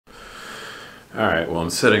Alright, well, I'm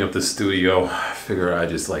setting up the studio. I figure I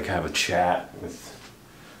just like have a chat with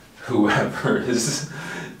whoever is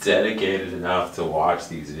dedicated enough to watch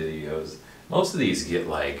these videos. Most of these get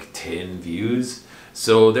like 10 views.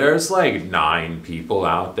 So there's like 9 people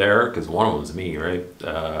out there, because one of them's me, right?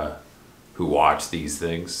 Who watch these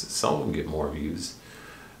things. Some of them get more views.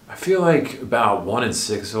 I feel like about 1 in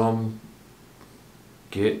 6 of them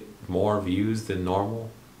get more views than normal.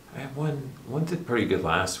 I had one did pretty good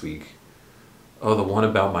last week. Oh, the one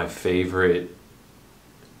about my favorite,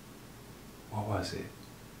 what was it?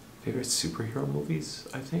 Favorite superhero movies,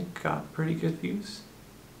 I think, got pretty good views.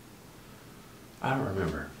 I don't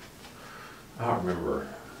remember.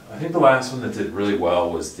 I think the last one that did really well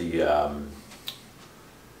was the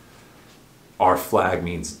Our Flag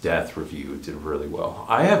Means Death review. It did really well.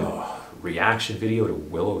 I have a reaction video to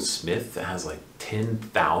Willow Smith that has like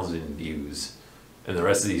 10,000 views. And the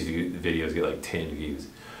rest of these videos get like 10 views.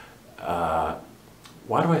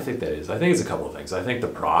 Why do I think that is? I think it's a couple of things. I think the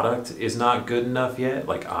product is not good enough yet.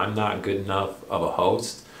 Like, I'm not good enough of a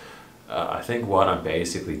host. I think what I'm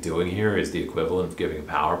basically doing here is the equivalent of giving a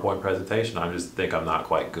PowerPoint presentation. I just think I'm not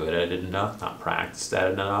quite good at it enough, not practiced at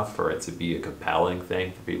it enough for it to be a compelling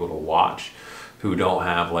thing for people to watch who don't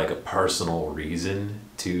have like a personal reason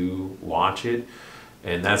to watch it.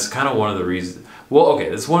 And that's kind of one of the reasons. Well, okay,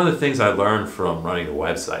 that's one of the things I learned from running the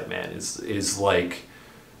website, man, is like,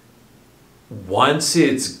 once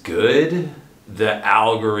it's good, the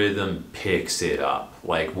algorithm picks it up.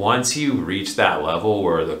 Like, once you reach that level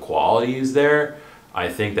where the quality is there, I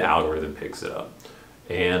think the algorithm picks it up.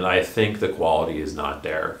 And I think the quality is not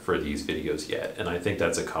there for these videos yet. And I think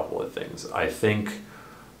that's a couple of things. I think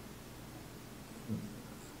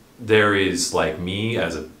there is like me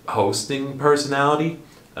as a hosting personality,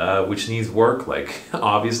 which needs work. Like,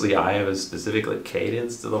 obviously I have a specific like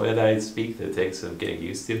cadence to the way that I speak that takes some getting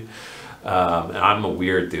used to. And I'm a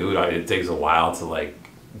weird dude. It takes a while to like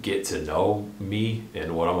get to know me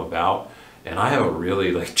and what I'm about. And I have a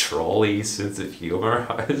really like trolly sense of humor.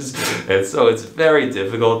 And so it's very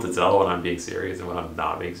difficult to tell when I'm being serious and when I'm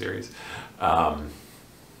not being serious. I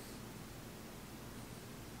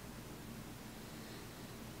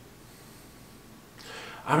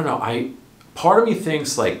don't know. Part of me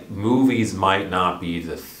thinks like movies might not be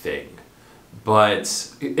the thing.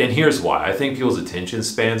 But, and here's why. I think people's attention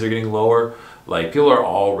spans are getting lower. Like, people are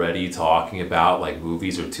already talking about like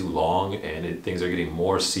movies are too long, and things are getting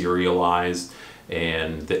more serialized,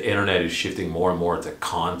 and the internet is shifting more and more to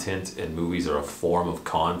content, and movies are a form of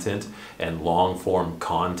content, and long form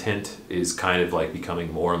content is kind of like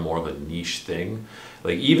becoming more and more of a niche thing.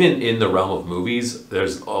 Like, even in the realm of movies,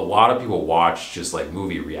 there's a lot of people watch just like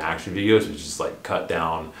movie reaction videos, which is like cut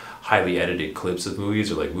down highly edited clips of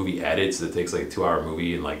movies, or like movie edits that takes like a 2-hour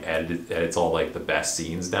movie and like edits all like the best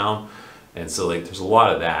scenes down. And so like there's a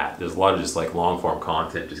lot of that. There's a lot of just like long form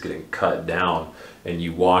content just getting cut down, and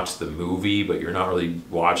you watch the movie, but you're not really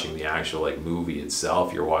watching the actual like movie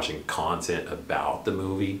itself. You're watching content about the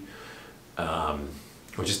movie,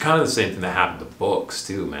 which is kind of the same thing that happened to books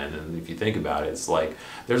too, man. And if you think about it, it's like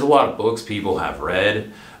there's a lot of books people have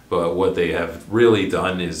read, but what they have really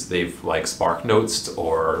done is they've like spark notes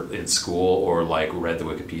or in school, or like read the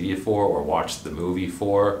Wikipedia for, or watched the movie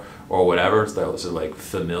for, or whatever. So they're like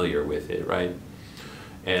familiar with it, right?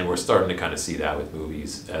 And we're starting to kind of see that with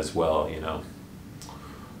movies as well, you know.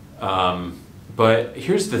 But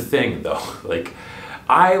here's the thing though, like,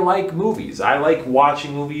 I like movies. I like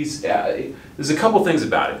watching movies. There's a couple things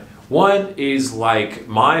about it. One is like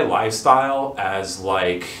my lifestyle as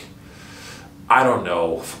like, I don't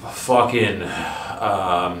know, fucking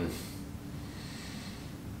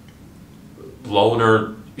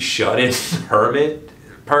loner, shut-in hermit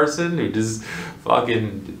person who just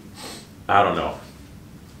fucking, I don't know,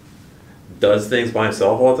 does things by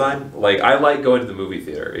himself all the time. Like, I like going to the movie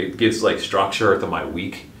theater. It gives like structure to my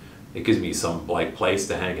week. It gives me some like place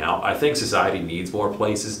to hang out. I think society needs more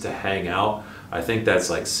places to hang out. I think that's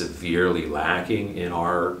like severely lacking in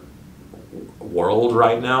our world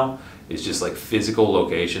right now. It's just like physical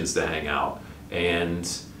locations to hang out. And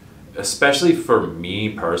especially for me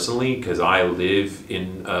personally, because I live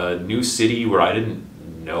in a new city where I didn't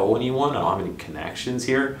know anyone. I don't have any connections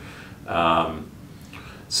here.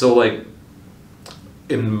 So like,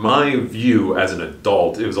 in my view as an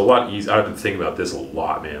adult, it was a lot easier. I've been thinking about this a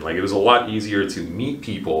lot, man. Like, it was a lot easier to meet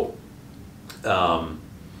people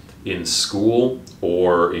in school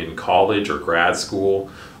or in college or grad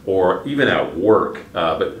school or even at work.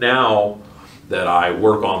 But now that I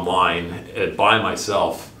work online by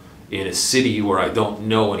myself in a city where I don't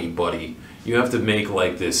know anybody, you have to make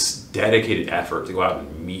like this dedicated effort to go out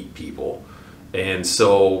and meet people. And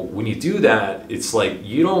so when you do that, it's like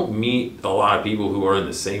you don't meet a lot of people who are in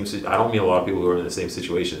the same. I don't meet a lot of people who are in the same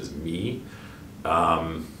situation as me,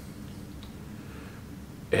 and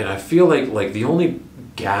I feel like the only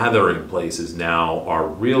gathering places now are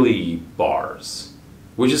really bars,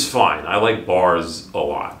 which is fine. I like bars a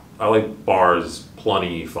lot. I like bars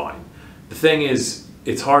plenty fine. The thing is,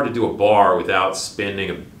 it's hard to do a bar without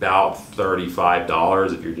spending about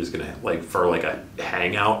 $35 if you're just gonna like for like a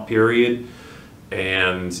hangout period.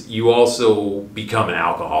 And you also become an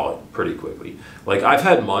alcoholic pretty quickly. Like I've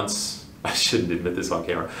had months, I shouldn't admit this on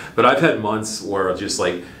camera, but I've had months where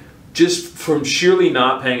just from sheerly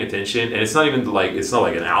not paying attention, and it's not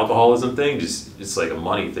like an alcoholism thing, just it's like a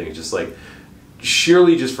money thing, just like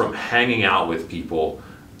sheerly just from hanging out with people,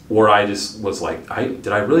 where I just was like, did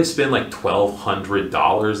I really spend like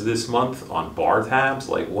 $1,200 this month on bar tabs?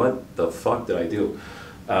 Like what the fuck did I do?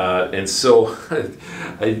 And so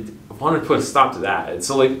I wanted to put a stop to that. And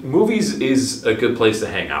so like movies is a good place to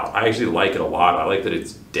hang out. I actually like it a lot. I like that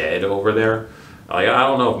it's dead over there. Like I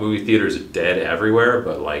don't know if movie theaters are dead everywhere,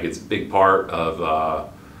 but like it's a big part of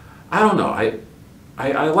I don't know.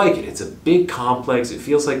 I like it. It's a big complex. It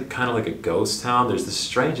feels like kind of like a ghost town. There's this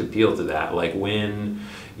strange appeal to that. Like when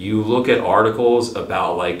you look at articles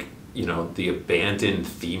about like, you know, the abandoned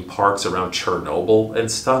theme parks around Chernobyl and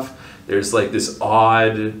stuff, there's like this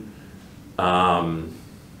odd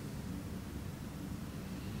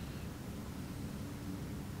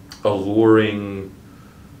alluring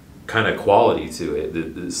kind of quality to it.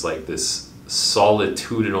 It's like this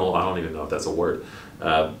solitudinal, I don't even know if that's a word,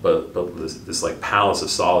 but this like palace of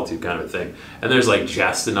solitude kind of a thing. And there's like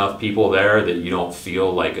just enough people there that you don't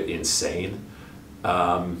feel like insane.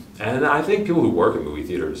 And I think people who work at movie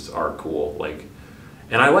theaters are cool. Like,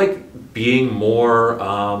 and I like being more,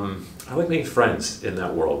 I like making friends in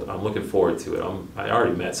that world. I'm looking forward to it. I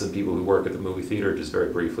already met some people who work at the movie theater just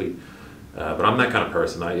very briefly. But I'm that kind of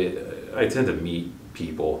person. I tend to meet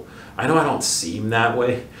people. I know I don't seem that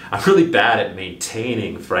way. I'm really bad at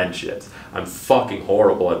maintaining friendships. I'm fucking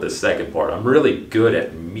horrible at the second part. I'm really good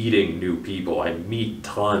at meeting new people. I meet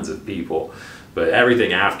tons of people. But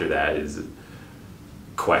everything after that is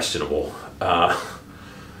questionable. Oh,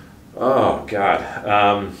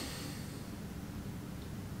 God.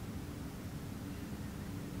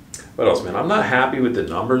 What else, man? I'm not happy with the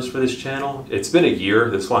numbers for this channel. It's been a year.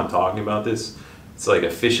 That's why I'm talking about this. It's like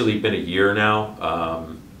officially been a year now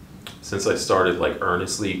since I started like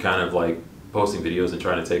earnestly kind of like posting videos and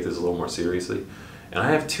trying to take this a little more seriously. And I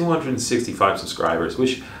have 265 subscribers,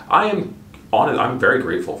 which I'm very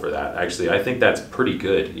grateful for that. Actually, I think that's pretty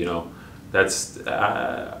good. You know, that's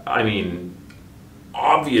I mean,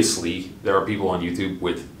 obviously there are people on YouTube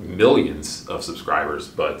with millions of subscribers,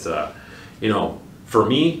 but you know, for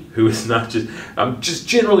me, who is not just, I'm just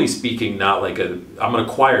generally speaking, not like I'm an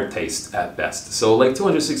acquired taste at best. So like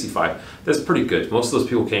 265, that's pretty good. Most of those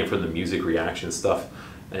people came from the music reaction stuff.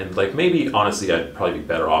 And like maybe, honestly, I'd probably be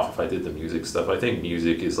better off if I did the music stuff. I think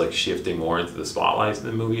music is like shifting more into the spotlight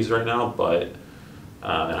than movies right now, but,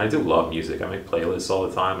 and I do love music. I make playlists all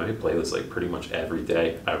the time. I make playlists like pretty much every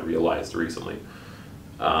day, I realized recently.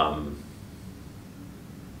 Yeah,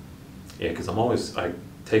 because I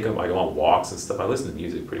go on walks and stuff. I listen to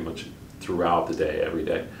music pretty much throughout the day, every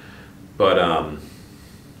day. But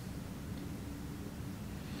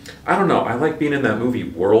I don't know. I like being in that movie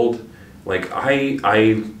world. Like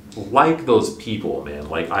I like those people, man.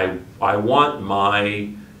 Like I want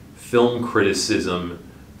my film criticism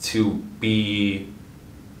to be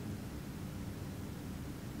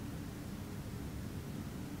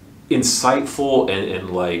insightful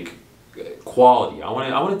and like quality. I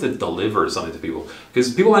want it to deliver something to people,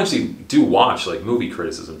 because people actually do watch like movie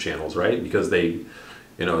criticism channels, right? Because they,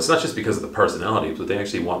 you know, it's not just because of the personalities, but they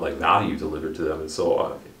actually want like value delivered to them. And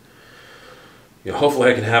so, you know,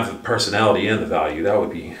 hopefully I can have the personality and the value. That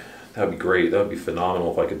would be great. That would be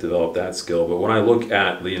phenomenal if I could develop that skill. But when I look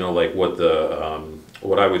at, you know, like what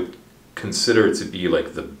I would consider to be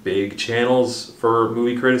like the big channels for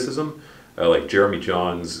movie criticism, like Jeremy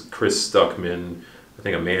Johns, Chris Stuckman, I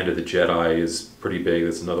think Amanda the Jedi is pretty big.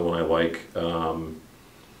 That's another one I like.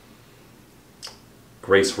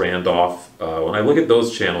 Grace Randolph. When I look at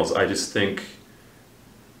those channels, I just think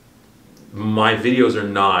my videos are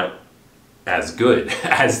not as good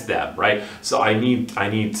as them, right? So I need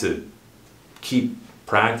to keep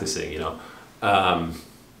practicing, you know.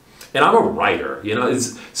 And I'm a writer, you know.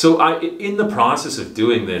 In the process of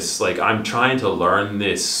doing this, like I'm trying to learn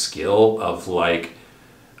this skill of like,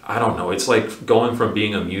 I don't know, it's like going from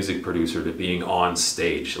being a music producer to being on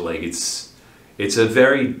stage. Like it's a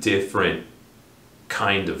very different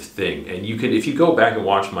kind of thing. And you can, if you go back and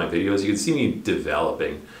watch my videos, you can see me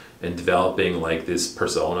developing like this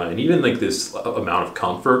persona and even like this amount of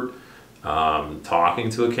comfort talking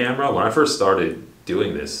to a camera. When I first started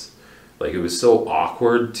doing this, like it was so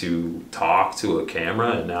awkward to talk to a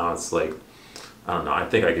camera, and now it's like, I don't know, I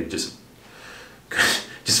think I could just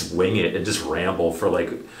just wing it and just ramble for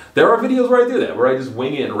like, there are videos where I do that, where I just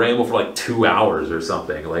wing it and ramble for like 2 hours or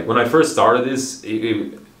something. Like when I first started this,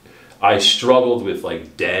 I struggled with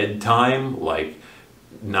like dead time, like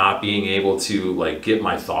not being able to like get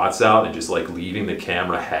my thoughts out and just like leaving the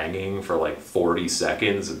camera hanging for like 40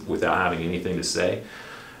 seconds without having anything to say.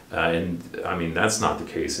 And I mean, that's not the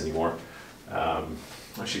case anymore. I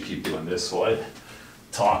should keep doing this while I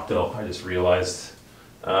talk though. I just realized,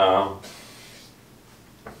 I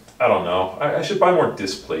don't know. I should buy more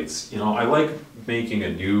disc plates. You know, I like making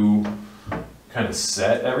a new kind of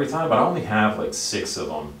set every time, but I only have like 6 of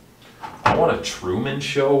them. I want a Truman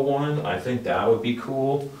Show one. I think that would be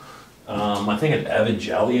cool. I think an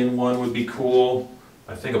Evangelion one would be cool.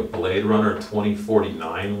 I think a Blade Runner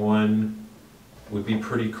 2049 one would be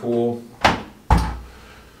pretty cool.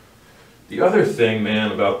 The other thing,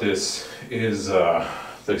 man, about this is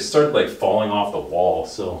they started like falling off the wall,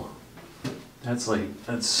 so that's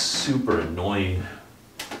super annoying.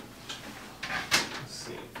 Let's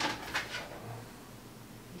see.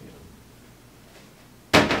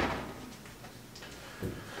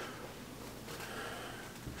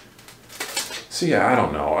 So yeah, I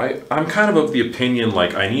don't know. I'm kind of the opinion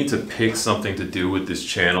like I need to pick something to do with this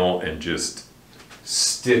channel and just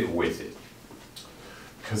stick with it.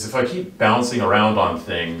 Because if I keep bouncing around on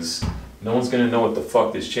things, no one's going to know what the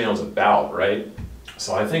fuck this channel's about, right?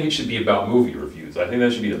 So I think it should be about movie reviews. I think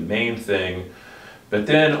that should be the main thing. But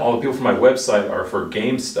then all the people from my website are for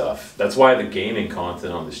game stuff. That's why the gaming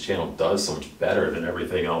content on this channel does so much better than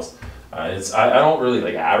everything else. I don't really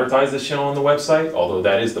like advertise this channel on the website, although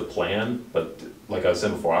that is the plan. But like I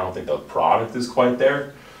said before, I don't think the product is quite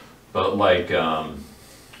there. But like,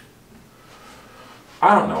 I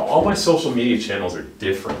don't know. All my social media channels are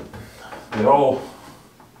different. They all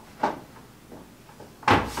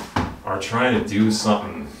are trying to do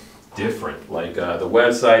something different. Like the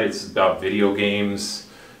website, it's about video games,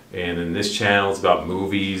 and then this channel, it's about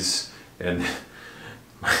movies, and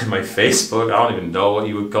my Facebook, I don't even know what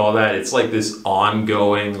you would call that. It's like this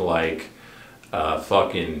ongoing, like,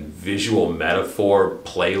 fucking visual metaphor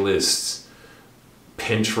playlist,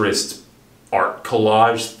 Pinterest art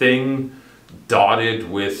collage thing, dotted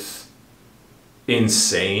with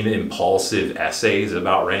insane, impulsive essays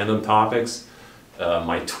about random topics.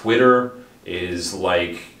 My Twitter is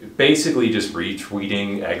like basically just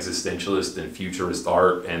retweeting existentialist and futurist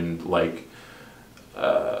art and like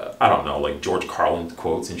I don't know, like George Carlin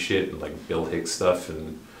quotes and shit, and like Bill Hicks stuff,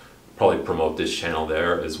 and probably promote this channel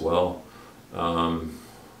there as well. I'm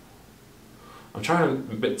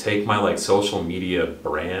trying to take my like social media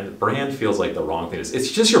brand feels like the wrong thing.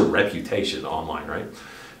 It's just your reputation online, right?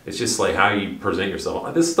 It's just like how you present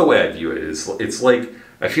yourself. This is the way I view it. It's like,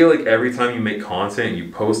 I feel like every time you make content and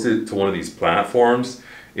you post it to one of these platforms,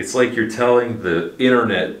 it's like you're telling the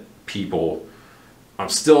internet people, I'm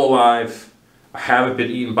still alive, I haven't been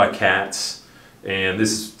eaten by cats, and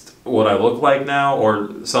this is what I look like now,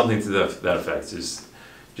 or something to that effect.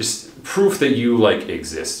 Just proof that you like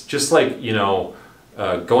exist. Just like, you know,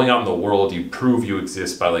 going out in the world, you prove you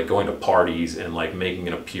exist by like going to parties and like making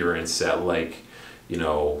an appearance at like, you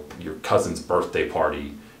know, your cousin's birthday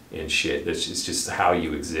party and shit. That's just how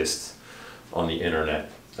you exist on the internet.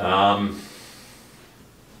 What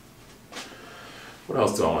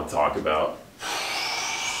else do I want to talk about?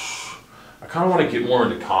 I kind of want to get more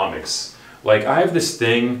into comics. Like, I have this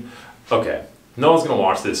thing, okay, no one's going to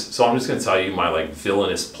watch this, so I'm just going to tell you my, like,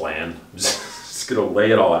 villainous plan. I'm just going to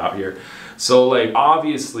lay it all out here. So, like,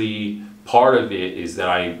 obviously, part of it is that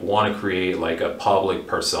I want to create, like, a public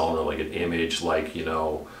persona, like an image, like, you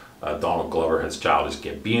know, Donald Glover has Childish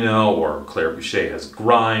Gambino, or Claire Boucher has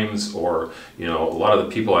Grimes, or, you know, a lot of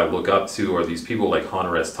the people I look up to are these people like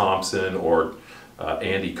Hunter S. Thompson, or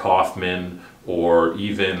Andy Kaufman, or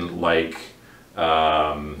even, like,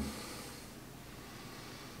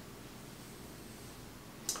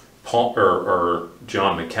 Paul, or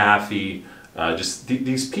John McAfee, just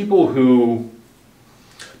these people who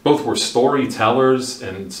both were storytellers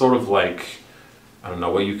and sort of like, I don't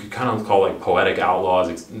know, what you could kind of call like poetic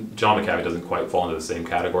outlaws. John McAfee doesn't quite fall into the same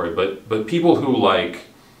category, but people who like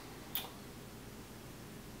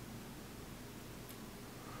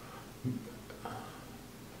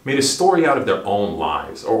made a story out of their own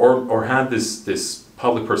lives, or had this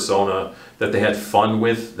public persona that they had fun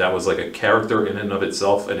with, that was like a character in and of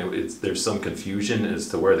itself, and there's some confusion as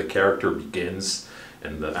to where the character begins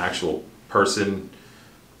and the actual person,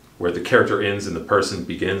 where the character ends and the person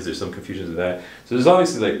begins. There's some confusion to that. So there's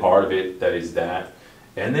obviously like part of it that is that.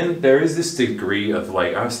 And then there is this degree of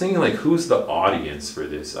like, I was thinking like, who's the audience for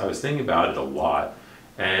this? I was thinking about it a lot.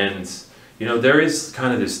 And you know, there is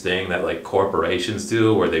kind of this thing that like corporations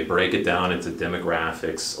do where they break it down into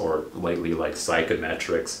demographics, or lately like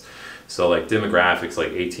psychometrics. So like demographics,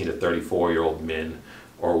 like 18 to 34-year-old men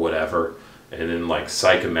or whatever. And then like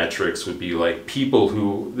psychometrics would be like people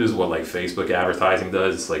who, this is what like Facebook advertising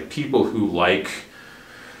does, it's like people who like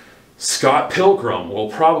Scott Pilgrim will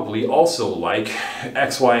probably also like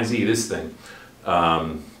X, Y, and Z, this thing.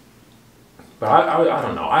 But I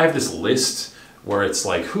don't know. I have this list where it's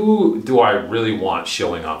like, who do I really want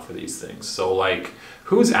showing up for these things? So like,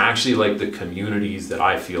 who's actually like the communities that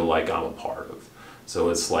I feel like I'm a part of? So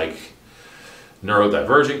it's like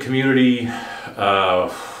neurodivergent community,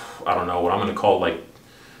 I don't know what I'm gonna call, like,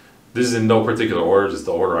 this is in no particular order, just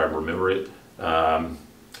the order I remember it.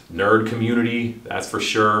 Nerd community, that's for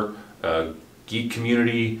sure. Geek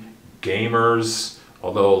community, gamers,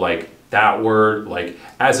 although like that word, like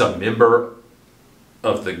as a member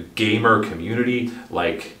of the gamer community,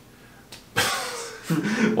 like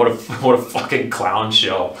what a fucking clown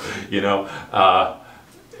show, you know.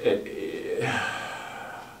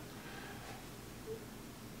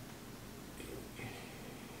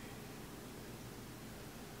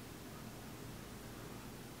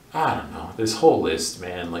 I don't know, this whole list,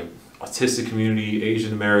 man, like autistic community,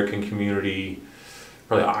 Asian American community,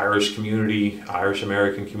 probably Irish community, Irish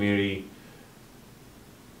American community,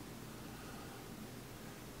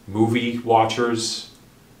 movie watchers,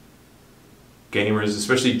 gamers,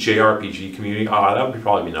 especially JRPG community. That would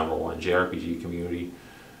probably be number one, JRPG community.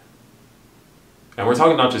 And we're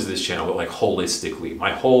talking not just this channel, but like holistically,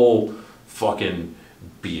 my whole fucking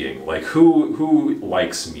being. Like who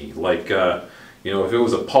likes me? Like, you know, if it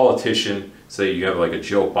was a politician, say you have like a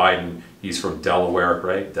Joe Biden, he's from Delaware,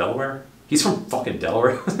 right? Delaware? He's from fucking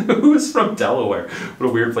Delaware? Who is from Delaware? What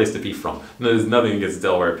a weird place to be from. There's nothing against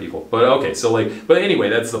Delaware people. But okay, so like, but anyway,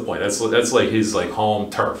 that's the point. That's like his like home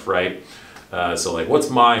turf, right? So like, what's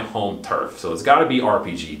my home turf? So it's gotta be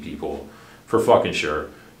RPG people, for fucking sure.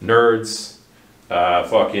 Nerds,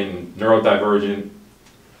 fucking neurodivergent,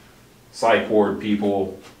 psych ward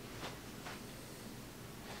people.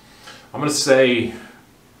 I'm gonna say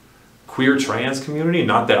queer trans community,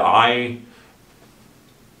 not that I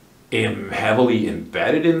am heavily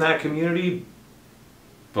embedded in that community,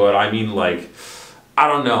 but I mean, like, I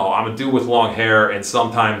don't know, I'm a dude with long hair, and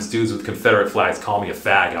sometimes dudes with Confederate flags call me a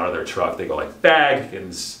fag out of their truck. They go like, fag,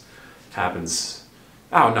 and it happens,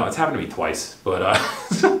 I don't know, it's happened to me twice, but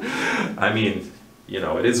I mean, you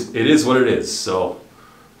know, it is what it is. So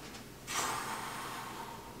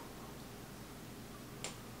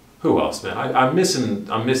who else, man? I'm missing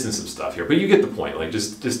some stuff here, but you get the point. Like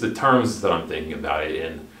just the terms that I'm thinking about it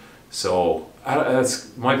in. So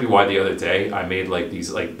that's might be why the other day I made like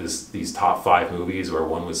these top 5 movies, where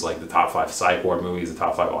one was like the top 5 psych ward movies, the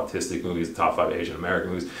top 5 autistic movies, the top 5 Asian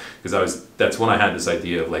American movies, because that's when I had this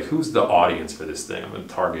idea of like, who's the audience for this thing? I'm gonna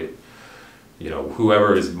target, you know,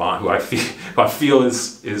 whoever is who I feel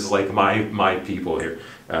is like my people here.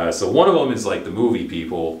 So one of them is like the movie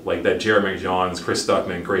people, like that Jeremy Johns, Chris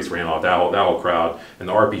Stuckman, Grace Randolph, that whole crowd, and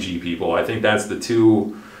the RPG people. I think that's the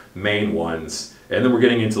 2 main ones. And then we're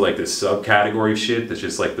getting into like this subcategory shit that's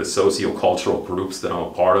just like the socio-cultural groups that I'm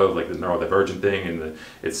a part of, like the neurodivergent thing and the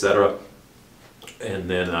etc. And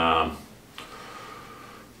then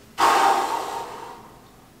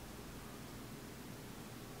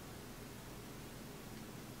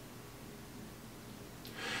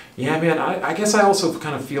yeah, man, I guess I also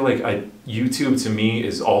kind of feel like YouTube to me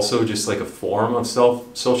is also just like a form of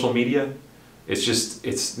social media.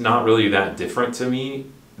 It's not really that different to me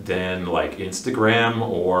than like Instagram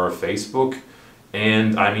or Facebook.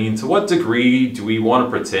 And I mean, to what degree do we want to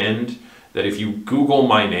pretend that if you Google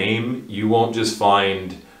my name, you won't just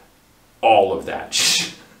find all of that?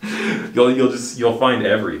 You'll find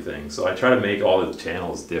everything. So I try to make all the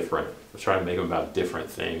channels different. I try to make them about different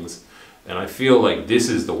things. And I feel like this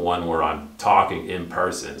is the one where I'm talking in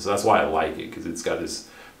person. So that's why I like it, because it's got this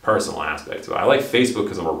personal aspect to it. I like Facebook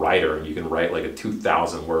because I'm a writer, and you can write like a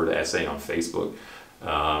 2,000 word essay on Facebook.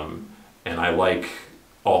 And I like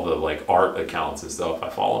all the like art accounts and stuff I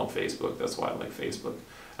follow on Facebook. That's why I like Facebook.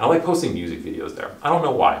 And I like posting music videos there. I don't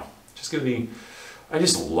know why. I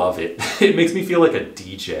just love it. It makes me feel like a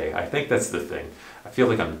DJ. I think that's the thing. I feel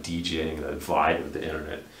like I'm DJing the vibe of the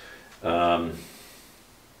internet.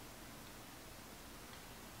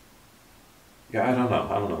 yeah, I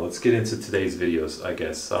don't know. Let's get into today's videos, I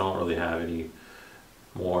guess. I don't really have any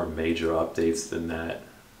more major updates than that.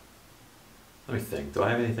 Let me think. Do I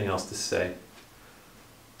have anything else to say?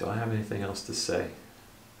 Do I have anything else to say?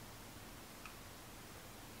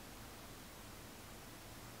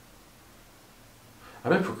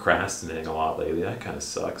 I've been procrastinating a lot lately. That kind of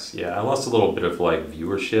sucks. Yeah, I lost a little bit of like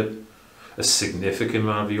viewership, a significant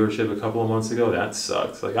amount of viewership a couple of months ago. That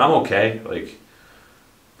sucks. Like I'm okay. Like,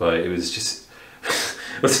 but it was just.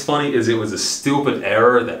 What's funny is it was a stupid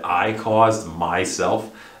error that I caused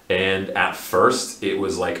myself, and at first it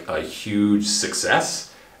was like a huge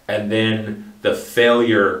success, and then the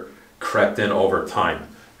failure crept in over time,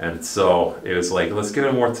 and so it was like, let's give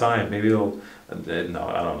it more time. Maybe it'll. No,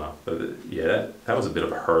 I don't know. But yeah, that was a bit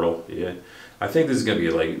of a hurdle. Yeah, I think this is gonna be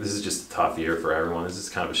like, this is just a tough year for everyone. This is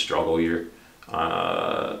kind of a struggle year,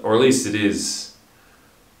 or at least it is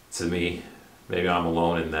to me. Maybe I'm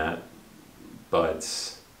alone in that,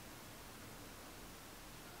 but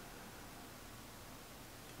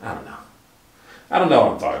I don't know. I don't know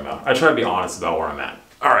what I'm talking about. I try to be honest about where I'm at.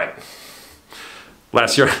 All right.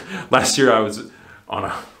 Last year I was on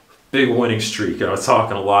a big winning streak and I was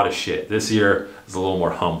talking a lot of shit. This year is a little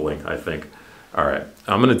more humbling, I think. All right,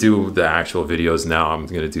 I'm gonna do the actual videos now. I'm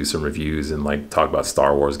gonna do some reviews and like talk about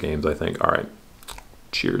Star Wars games, I think. All right,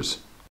 cheers.